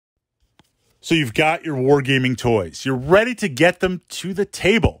So you've got your wargaming toys. You're ready to get them to the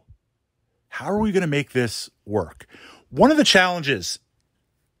table. How are we going to make this work? One of the challenges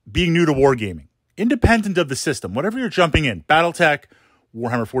being new to wargaming, independent of the system, whatever you're jumping in, Battletech,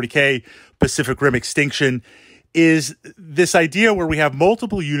 Warhammer 40K, Pacific Rim Extinction, is this idea where we have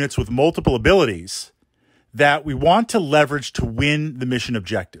multiple units with multiple abilities that we want to leverage to win the mission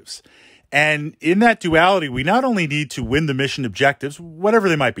objectives. And in that duality, we not only need to win the mission objectives, whatever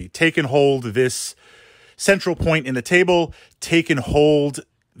they might be, take and hold this central point in the table, take and hold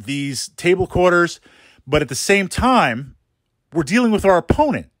these table quarters, but at the same time, we're dealing with our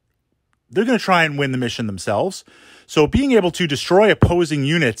opponent. They're going to try and win the mission themselves. So being able to destroy opposing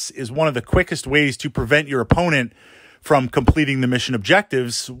units is one of the quickest ways to prevent your opponent from completing the mission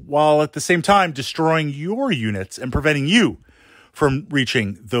objectives, while at the same time destroying your units and preventing you from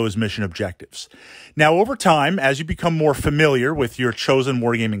reaching those mission objectives. Now, over time, as you become more familiar with your chosen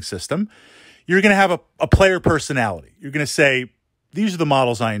wargaming system, you're going to have a player personality. You're going to say, these are the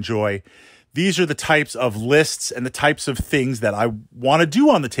models I enjoy. These are the types of lists and the types of things that I want to do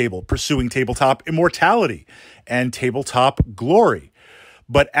on the table, pursuing tabletop immortality and tabletop glory.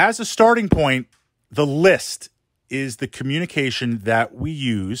 But as a starting point, the list is the communication that we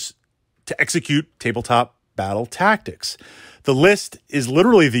use to execute tabletop battle tactics. The list is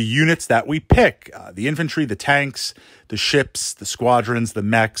literally the units that we pick, the infantry, the tanks, the ships, the squadrons, the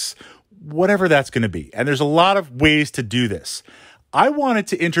mechs, whatever that's going to be. And there's a lot of ways to do this. I wanted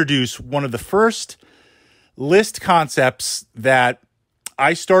to introduce one of the first list concepts that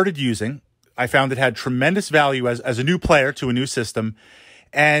I started using. I found it had tremendous value as a new player to a new system,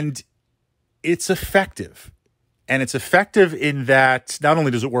 and it's effective. And it's effective in that not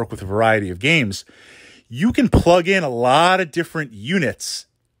only does it work with a variety of games, you can plug in a lot of different units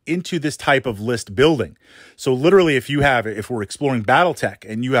into this type of list building. So literally, if we're exploring Battletech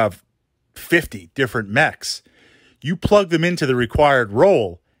and you have 50 different mechs, you plug them into the required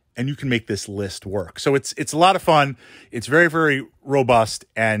role and you can make this list work. So it's a lot of fun. It's very, very robust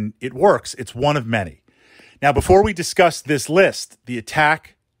and it works. It's one of many. Now, before we discuss this list, the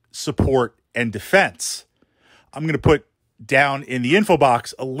attack, support, and defense, I'm going to put down in the info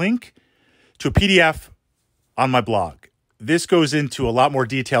box a link to a PDF on my blog. This goes into a lot more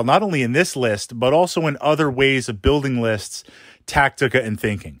detail, not only in this list, but also in other ways of building lists, tactica, and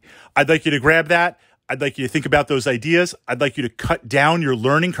thinking. I'd like you to grab that. I'd like you to think about those ideas. I'd like you to cut down your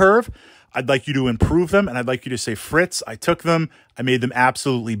learning curve. I'd like you to improve them. And I'd like you to say, Fritz, I took them. I made them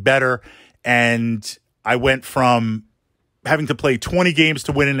absolutely better. And I went from having to play 20 games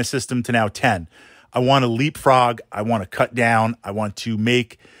to win in a system to now 10. I want to leapfrog. I want to cut down. I want to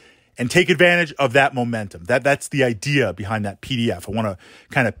make and take advantage of that momentum. That's the idea behind that PDF. I want to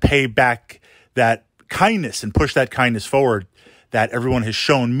kind of pay back that kindness and push that kindness forward that everyone has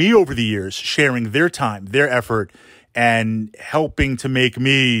shown me over the years, sharing their time, their effort, and helping to make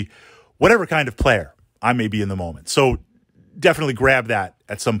me whatever kind of player I may be in the moment. So definitely grab that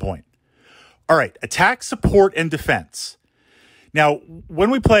at some point. All right, attack, support, and defense. Now,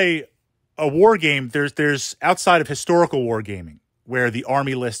 when we play a war game, there's outside of historical wargaming, where the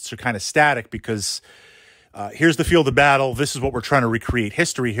army lists are kind of static because here's the field of battle. This is what we're trying to recreate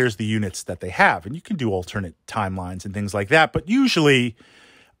history. Here's the units that they have. And you can do alternate timelines and things like that. But usually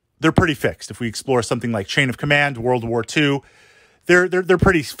they're pretty fixed. If we explore something like Chain of Command, World War II, they're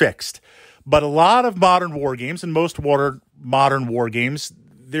pretty fixed. But a lot of modern war games and most modern war games,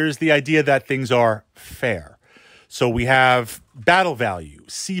 there's the idea that things are fair. So we have battle value,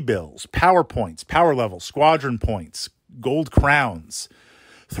 C-bills, power points, power levels, squadron points, gold crowns,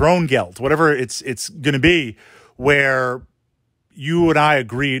 throne geld, whatever it's going to be, where you and I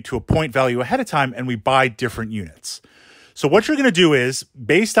agree to a point value ahead of time and we buy different units. So what you're going to do is,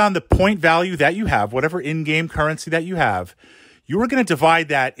 based on the point value that you have, whatever in-game currency that you have, you are going to divide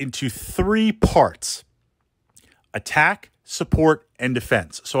that into 3 parts: attack, support, and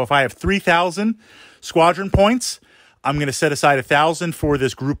defense. So if I have 3,000 squadron points, I'm going to set aside 1,000 for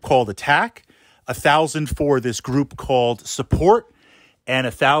this group called attack, 1,000 for this group called support, and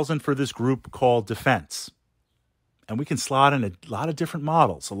 1,000 for this group called defense. And we can slot in a lot of different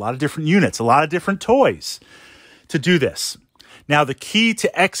models, a lot of different units, a lot of different toys to do this. Now, the key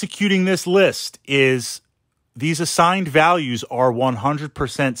to executing this list is these assigned values are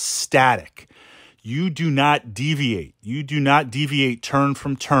 100% static. You do not deviate. You do not deviate turn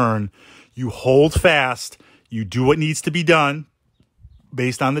from turn. You hold fast. You do what needs to be done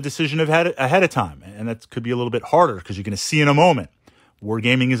based on the decision ahead of time. And that could be a little bit harder because you're going to see in a moment.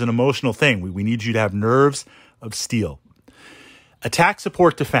 Wargaming is an emotional thing. We need you to have nerves of steel. Attack,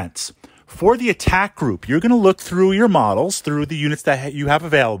 support, defense. For the attack group, you're going to look through your models, through the units that you have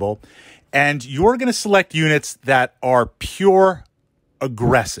available, And you're going to select units that are pure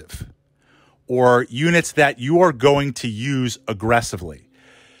aggressive, or units that you are going to use aggressively.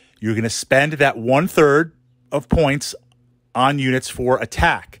 You're going to spend that 1/3 of points on units for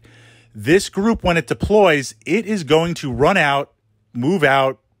attack. This group, when it deploys, it is going to run out, move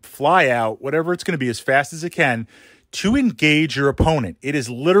out, fly out, whatever it's going to be, as fast as it can to engage your opponent. It is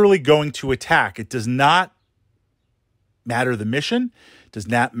literally going to attack. It does not matter the mission. It does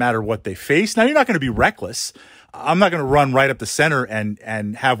not matter what they face. Now, you're not going to be reckless. I'm not going to run right up the center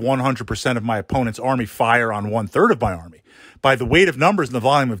and have 100% of my opponent's army fire on 1/3 of my army. By the weight of numbers and the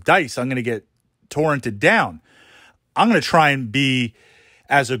volume of dice, I'm going to get torrented down. I'm going to try and be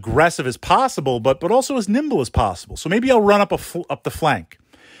as aggressive as possible, but also as nimble as possible. So maybe I'll run up the flank.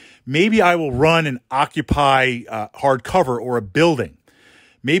 Maybe I will run and occupy hard cover or a building.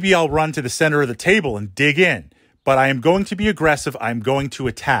 Maybe I'll run to the center of the table and dig in. But I am going to be aggressive. I'm going to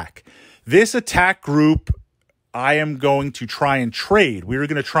attack. This attack group, I am going to try and trade. We're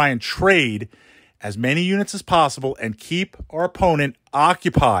going to try and trade as many units as possible and keep our opponent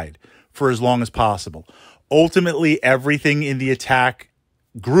occupied for as long as possible. Ultimately, everything in the attack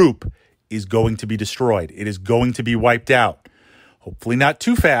group is going to be destroyed. It is going to be wiped out. Hopefully not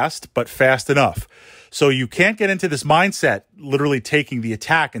too fast, but fast enough. So you can't get into this mindset, literally taking the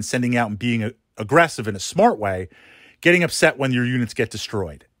attack and sending out and being aggressive in a smart way, getting upset when your units get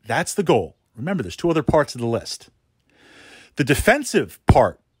destroyed. That's the goal. Remember, there's 2 other parts of the list. The defensive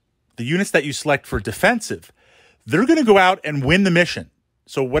part, the units that you select for defensive, they're going to go out and win the mission.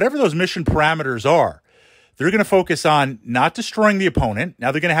 So whatever those mission parameters are, they're going to focus on not destroying the opponent.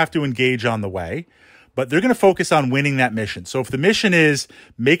 Now they're going to have to engage on the way, but they're going to focus on winning that mission. So if the mission is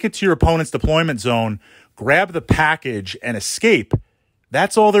make it to your opponent's deployment zone, grab the package, and escape,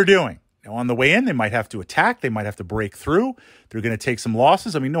 that's all they're doing. Now, on the way in, they might have to attack. They might have to break through. They're going to take some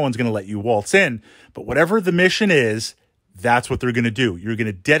losses. I mean, no one's going to let you waltz in. But whatever the mission is, that's what they're going to do. You're going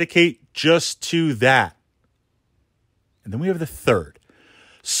to dedicate just to that. And then we have the third,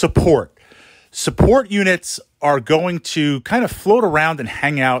 support. Support units are going to kind of float around and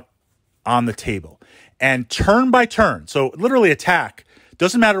hang out on the table. And turn by turn, so literally attack,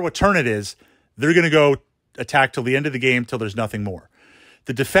 doesn't matter what turn it is, they're going to go attack till the end of the game, till there's nothing more.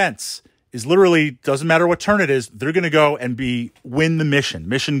 The defense is literally, doesn't matter what turn it is, they're going to go and win the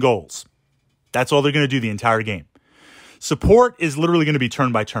mission goals. That's all they're going to do the entire game. Support is literally going to be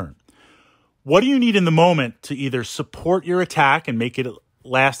turn by turn. What do you need in the moment to either support your attack and make it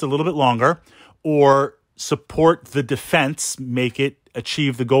last a little bit longer, or support the defense, make it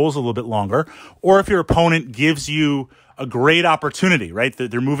achieve the goals a little bit longer, or if your opponent gives you a great opportunity, right?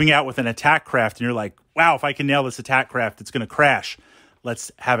 They're moving out with an attack craft and you're like, wow, if I can nail this attack craft, it's going to crash.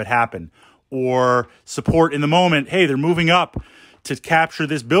 Let's have it happen. Or support in the moment, hey, they're moving up to capture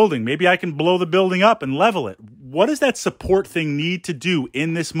this building. Maybe I can blow the building up and level it. What does that support thing need to do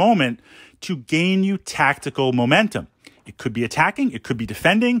in this moment to gain you tactical momentum? It could be attacking, it could be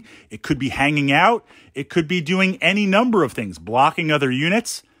defending, it could be hanging out, it could be doing any number of things, blocking other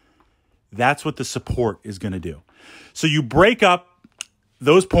units. That's what the support is going to do. So you break up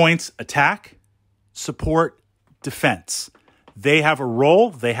those points: attack, support, defense. They have a role,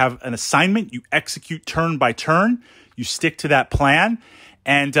 they have an assignment. You execute turn by turn, you stick to that plan.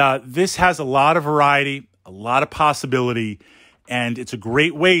 And this has a lot of variety, a lot of possibility. And it's a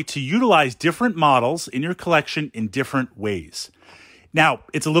great way to utilize different models in your collection in different ways. Now,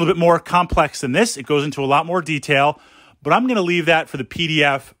 it's a little bit more complex than this. It goes into a lot more detail, but I'm going to leave that for the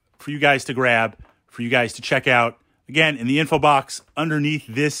PDF for you guys to grab, for you guys to check out. Again, in the info box underneath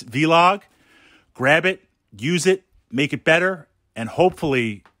this vlog, grab it, use it, make it better, and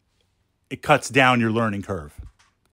hopefully it cuts down your learning curve.